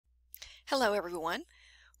Hello everyone.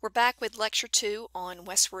 We're back with Lecture 2 on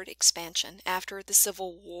westward expansion after the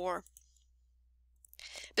Civil War.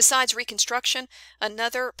 Besides Reconstruction,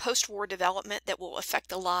 another post-war development that will affect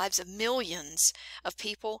the lives of millions of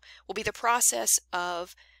people will be the process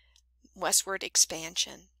of westward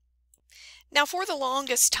expansion. Now, for the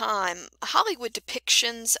longest time, Hollywood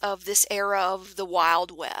depictions of this era of the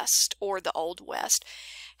Wild West or the Old West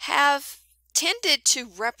have tended to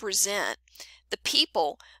represent the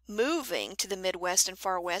people moving to the Midwest and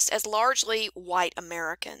Far West as largely white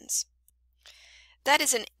Americans. That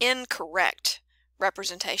is an incorrect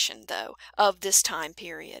representation, though, of this time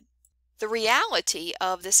period. The reality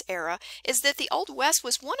of this era is that the Old West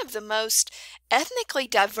was one of the most ethnically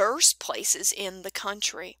diverse places in the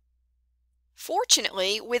country.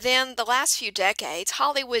 Fortunately, within the last few decades,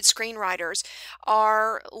 Hollywood screenwriters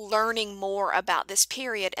are learning more about this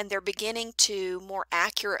period, and they're beginning to more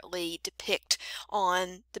accurately depict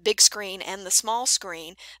on the big screen and the small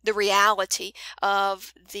screen the reality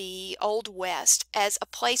of the Old West as a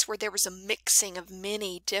place where there was a mixing of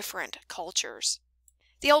many different cultures.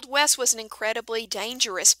 The Old West was an incredibly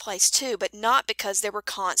dangerous place too, but not because there were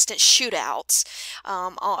constant shootouts,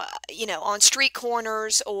 on street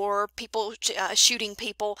corners or people shooting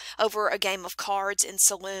people over a game of cards in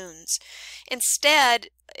saloons. Instead,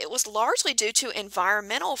 it was largely due to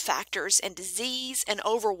environmental factors and disease and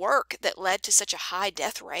overwork that led to such a high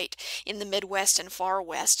death rate in the Midwest and Far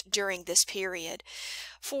West during this period.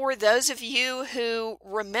 For those of you who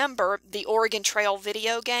remember the Oregon Trail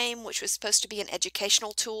video game, which was supposed to be an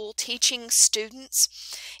educational tool teaching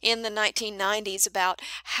students in the 1990s about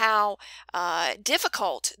how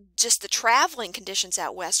difficult just the traveling conditions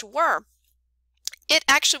out west were, it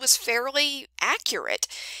actually was fairly accurate.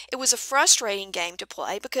 It was a frustrating game to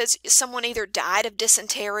play because someone either died of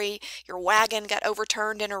dysentery, your wagon got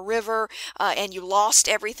overturned in a river, and you lost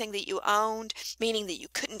everything that you owned, meaning that you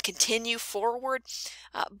couldn't continue forward.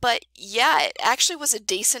 But yeah, it actually was a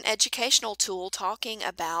decent educational tool talking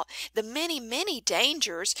about the many, many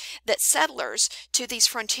dangers that settlers to these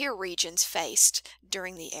frontier regions faced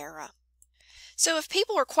during the era. So if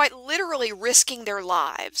people are quite literally risking their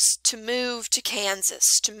lives to move to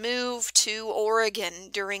Kansas, to move to Oregon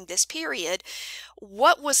during this period,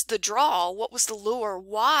 what was the draw? What was the lure?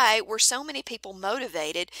 Why were so many people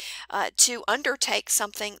motivated to undertake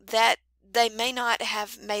something that they may not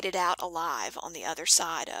have made it out alive on the other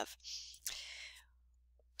side of?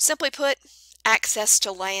 Simply put, access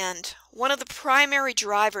to land. One of the primary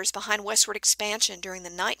drivers behind westward expansion during the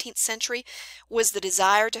 19th century was the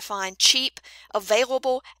desire to find cheap,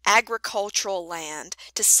 available agricultural land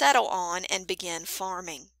to settle on and begin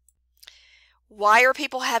farming. Why are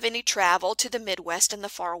people having to travel to the Midwest and the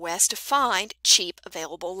Far West to find cheap,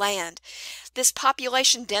 available land? This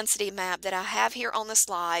population density map that I have here on the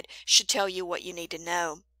slide should tell you what you need to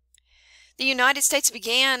know. The United States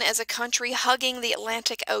began as a country hugging the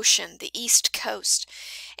Atlantic Ocean, the East Coast,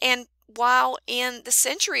 and while in the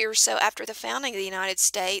century or so after the founding of the United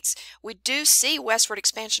States, we do see westward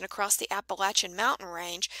expansion across the Appalachian mountain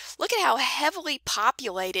range, look at how heavily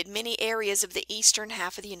populated many areas of the eastern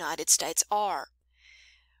half of the United States are.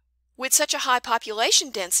 With such a high population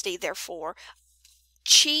density, therefore,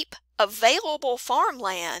 cheap, available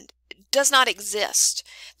farmland does not exist.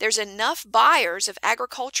 There's enough buyers of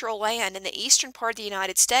agricultural land in the eastern part of the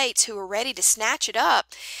United States who are ready to snatch it up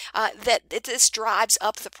that this drives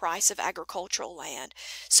up the price of agricultural land.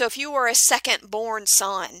 So if you are a second-born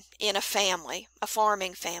son in a family, a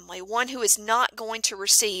farming family, one who is not going to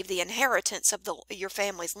receive the inheritance of your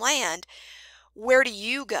family's land, where do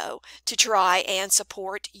you go to try and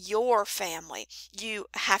support your family? You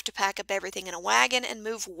have to pack up everything in a wagon and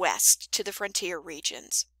move west to the frontier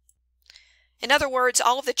regions. In other words,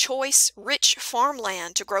 all of the choice, rich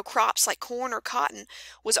farmland to grow crops like corn or cotton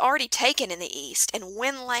was already taken in the East, and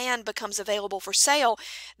when land becomes available for sale,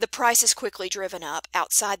 the price is quickly driven up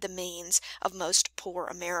outside the means of most poor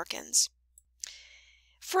Americans.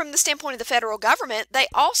 From the standpoint of the federal government, they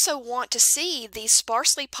also want to see these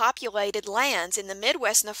sparsely populated lands in the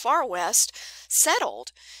Midwest and the Far West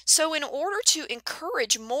settled. So in order to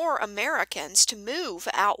encourage more Americans to move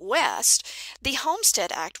out west, the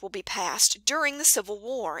Homestead Act will be passed during the Civil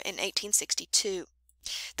War in 1862.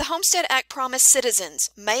 The Homestead Act promised citizens,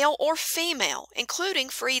 male or female, including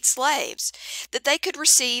freed slaves, that they could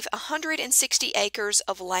receive 160 acres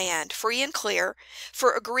of land, free and clear,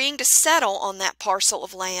 for agreeing to settle on that parcel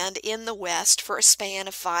of land in the West for a span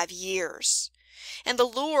of 5 years. And the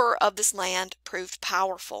lure of this land proved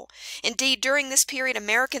powerful. Indeed, during this period,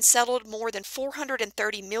 Americans settled more than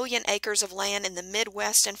 430 million acres of land in the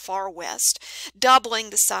Midwest and Far West, doubling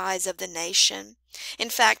the size of the nation. In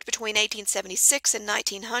fact, between 1876 and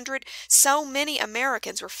 1900, so many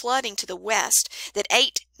Americans were flooding to the west that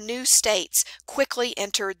 8 new states quickly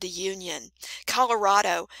entered the Union: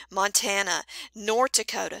 Colorado, Montana, North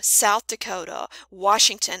Dakota, South Dakota,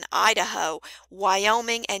 Washington, Idaho,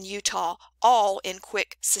 Wyoming, and Utah, all in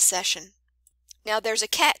quick succession. Now, there's a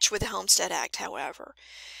catch with the Homestead Act, however.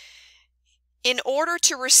 In order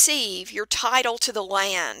to receive your title to the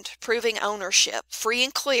land, proving ownership, free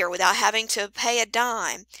and clear, without having to pay a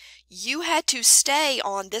dime, you had to stay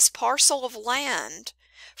on this parcel of land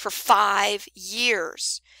for 5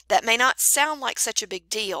 years. That may not sound like such a big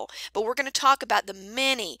deal, but we're going to talk about the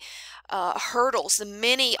many hurdles, the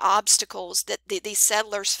many obstacles that these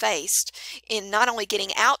settlers faced in not only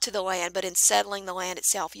getting out to the land, but in settling the land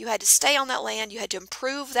itself. You had to stay on that land. You had to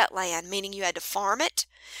improve that land, meaning you had to farm it.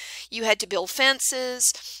 You had to build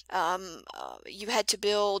fences. You had to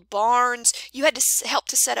build barns. You had to help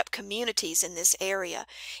to set up communities in this area.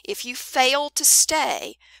 If you failed to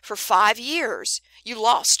stay for 5 years, you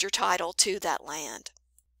lost your title to that land.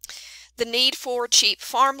 The need for cheap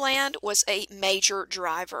farmland was a major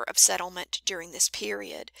driver of settlement during this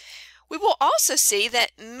period. We will also see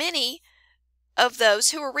that many of those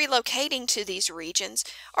who are relocating to these regions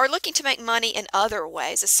are looking to make money in other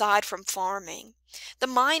ways aside from farming. The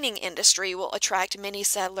mining industry will attract many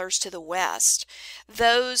settlers to the west.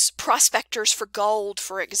 Those prospectors for gold,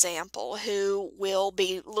 for example, who will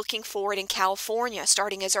be looking for it in California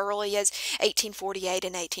starting as early as 1848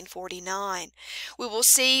 and 1849. We will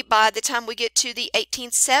see by the time we get to the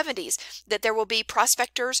 1870s that there will be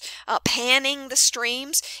prospectors panning the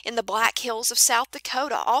streams in the Black Hills of South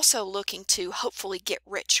Dakota, also looking to hopefully get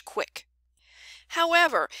rich quick.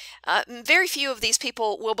 However, very few of these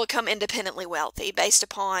people will become independently wealthy based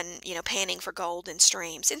upon, panning for gold in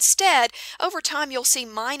streams. Instead, over time, you'll see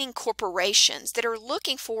mining corporations that are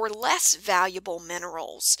looking for less valuable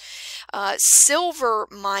minerals. Silver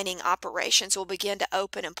mining operations will begin to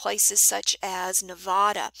open in places such as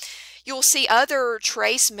Nevada. You'll see other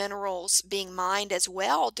trace minerals being mined as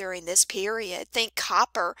well during this period. Think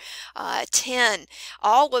copper, tin.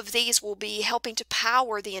 All of these will be helping to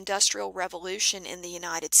power the Industrial Revolution in the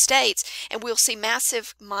United States, and we'll see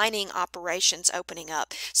massive mining operations opening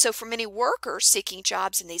up. So for many workers seeking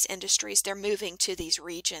jobs in these industries, they're moving to these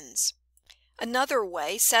regions. Another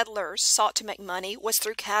way settlers sought to make money was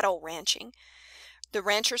through cattle ranching. The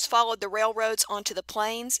ranchers followed the railroads onto the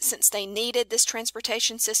plains since they needed this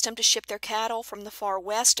transportation system to ship their cattle from the far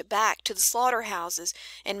west back to the slaughterhouses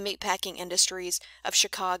and meatpacking industries of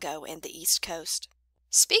Chicago and the East Coast.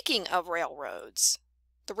 Speaking of railroads,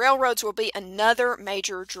 the railroads will be another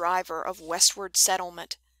major driver of westward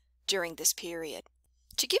settlement during this period.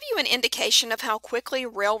 To give you an indication of how quickly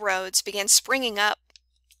railroads began springing up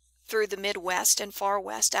through the Midwest and Far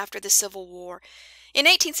West after the Civil War, in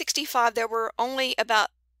 1865, there were only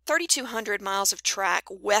about 3,200 miles of track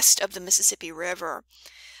west of the Mississippi River.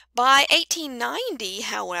 By 1890,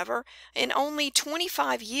 however, in only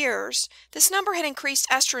 25 years, this number had increased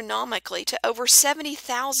astronomically to over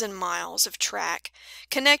 70,000 miles of track,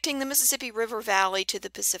 connecting the Mississippi River Valley to the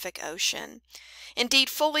Pacific Ocean. Indeed,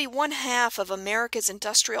 fully 1/2 of America's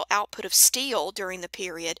industrial output of steel during the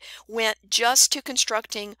period went just to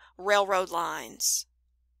constructing railroad lines.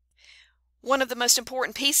 One of the most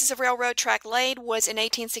important pieces of railroad track laid was in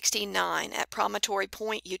 1869 at Promontory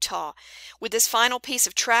Point, Utah. With this final piece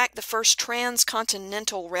of track, the first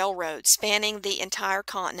transcontinental railroad spanning the entire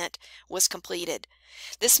continent was completed.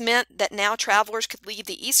 This meant that now travelers could leave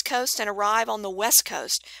the East Coast and arrive on the West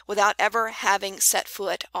Coast without ever having set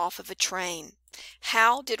foot off of a train.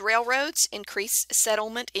 How did railroads increase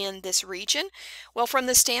settlement in this region? Well, from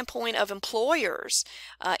the standpoint of employers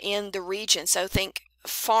in the region, so think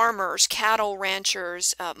farmers, cattle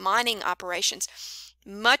ranchers, mining operations,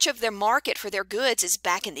 much of their market for their goods is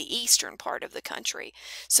back in the eastern part of the country.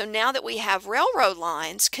 So now that we have railroad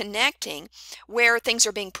lines connecting where things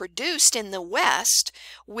are being produced in the west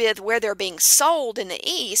with where they're being sold in the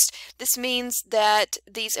east, this means that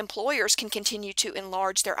these employers can continue to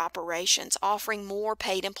enlarge their operations, offering more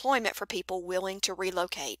paid employment for people willing to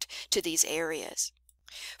relocate to these areas.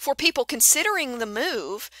 For people considering the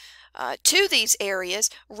move to these areas,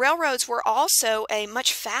 railroads were also a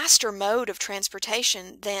much faster mode of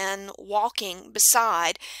transportation than walking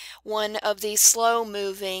beside one of these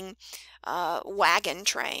slow-moving wagon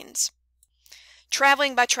trains.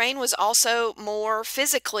 Traveling by train was also more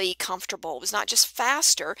physically comfortable. It was not just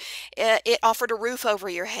faster, it offered a roof over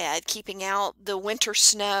your head, keeping out the winter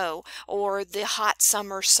snow or the hot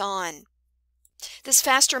summer sun. This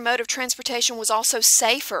faster mode of transportation was also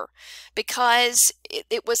safer because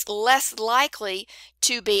it was less likely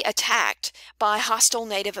to be attacked by hostile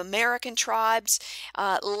Native American tribes,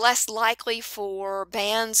 less likely for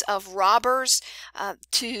bands of robbers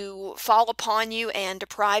to fall upon you and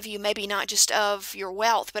deprive you maybe not just of your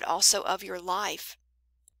wealth, but also of your life.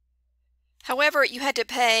 However, you had to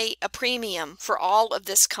pay a premium for all of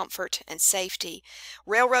this comfort and safety.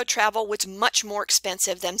 Railroad travel was much more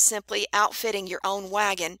expensive than simply outfitting your own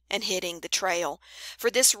wagon and hitting the trail. For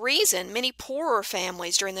this reason, many poorer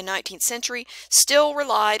families during the 19th century still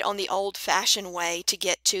relied on the old-fashioned way to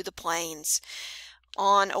get to the plains,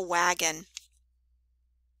 on a wagon.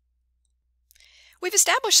 We've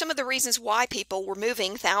established some of the reasons why people were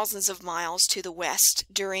moving thousands of miles to the west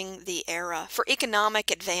during the era for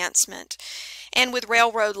economic advancement. And with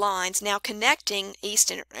railroad lines now connecting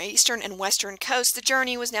eastern and western coasts, the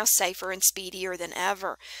journey was now safer and speedier than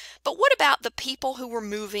ever. But what about the people who were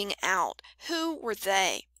moving out? Who were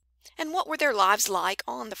they? And what were their lives like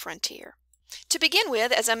on the frontier? To begin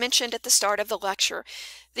with, as I mentioned at the start of the lecture,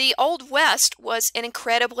 the Old West was an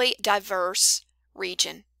incredibly diverse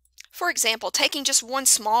region. For example, taking just one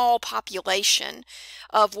small population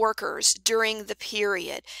of workers during the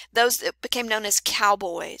period, those that became known as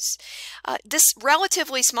cowboys. This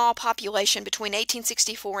relatively small population between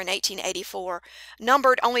 1864 and 1884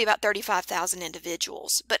 numbered only about 35,000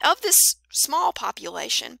 individuals. But of this small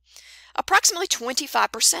population, approximately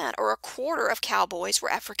 25%, or a quarter of cowboys, were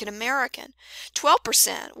African American,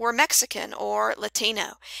 12% were Mexican or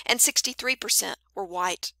Latino, and 63% were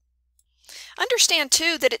white. Understand,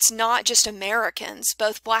 too, that it's not just Americans,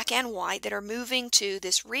 both black and white, that are moving to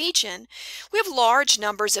this region. We have large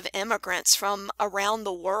numbers of immigrants from around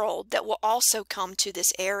the world that will also come to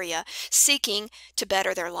this area seeking to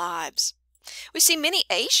better their lives. We see many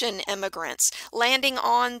Asian immigrants landing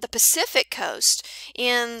on the Pacific coast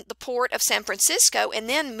in the port of San Francisco and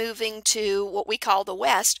then moving to what we call the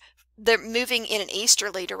West. They're moving in an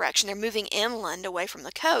easterly direction. They're moving inland away from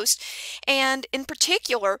the coast. And in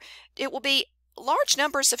particular, it will be large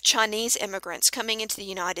numbers of Chinese immigrants coming into the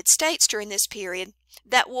United States during this period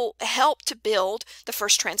that will help to build the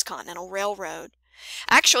first transcontinental railroad.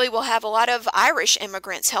 Actually, we'll have a lot of Irish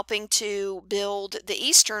immigrants helping to build the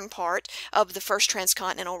eastern part of the first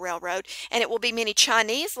transcontinental railroad, and it will be many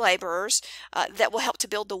Chinese laborers that will help to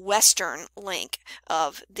build the western link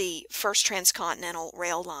of the first transcontinental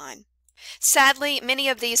rail line. Sadly, many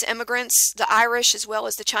of these immigrants, the Irish as well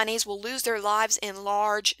as the Chinese, will lose their lives in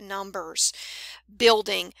large numbers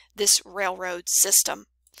building this railroad system.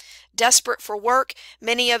 Desperate for work,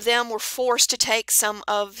 many of them were forced to take some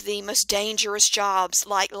of the most dangerous jobs,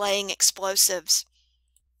 like laying explosives.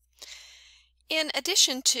 In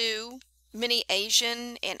addition to many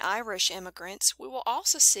Asian and Irish immigrants, we will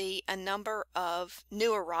also see a number of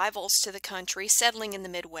new arrivals to the country settling in the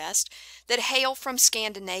Midwest that hail from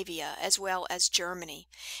Scandinavia as well as Germany.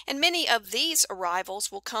 And many of these arrivals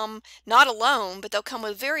will come not alone, but they'll come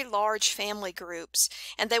with very large family groups,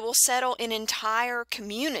 and they will settle in entire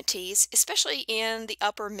communities, especially in the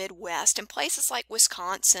upper Midwest and places like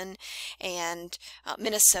Wisconsin and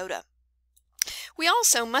Minnesota. We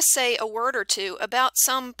also must say a word or two about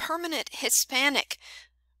some permanent Hispanic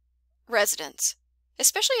residents,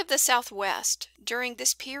 especially of the Southwest, during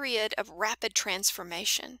this period of rapid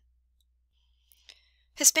transformation.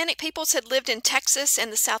 Hispanic peoples had lived in Texas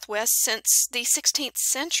and the Southwest since the 16th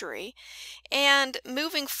century, and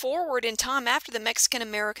moving forward in time after the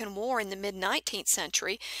Mexican-American War in the mid-19th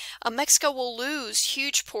century, Mexico will lose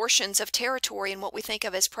huge portions of territory in what we think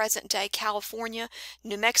of as present-day California,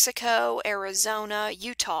 New Mexico, Arizona,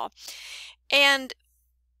 Utah. And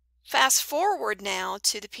fast forward now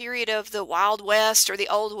to the period of the Wild West or the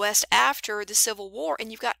Old West after the Civil War,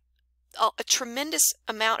 and you've got a tremendous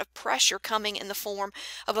amount of pressure coming in the form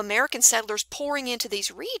of American settlers pouring into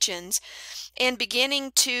these regions and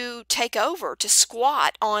beginning to take over, to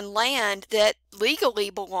squat on land that legally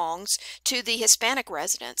belongs to the Hispanic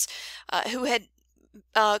residents who had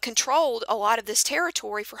controlled a lot of this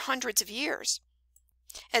territory for hundreds of years.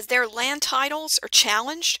 As their land titles are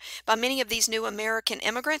challenged by many of these new American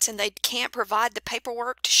immigrants and they can't provide the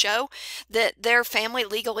paperwork to show that their family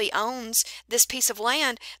legally owns this piece of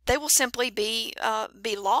land, they will simply be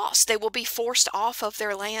lost. They will be forced off of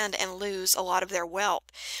their land and lose a lot of their wealth.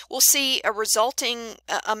 We'll see a resulting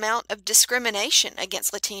amount of discrimination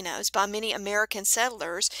against Latinos by many American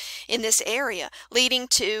settlers in this area, leading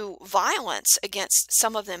to violence against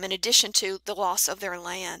some of them in addition to the loss of their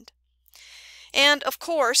land. And, of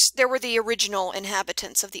course, there were the original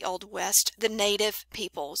inhabitants of the Old West, the native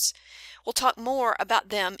peoples. We'll talk more about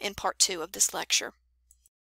them in part 2 of this lecture.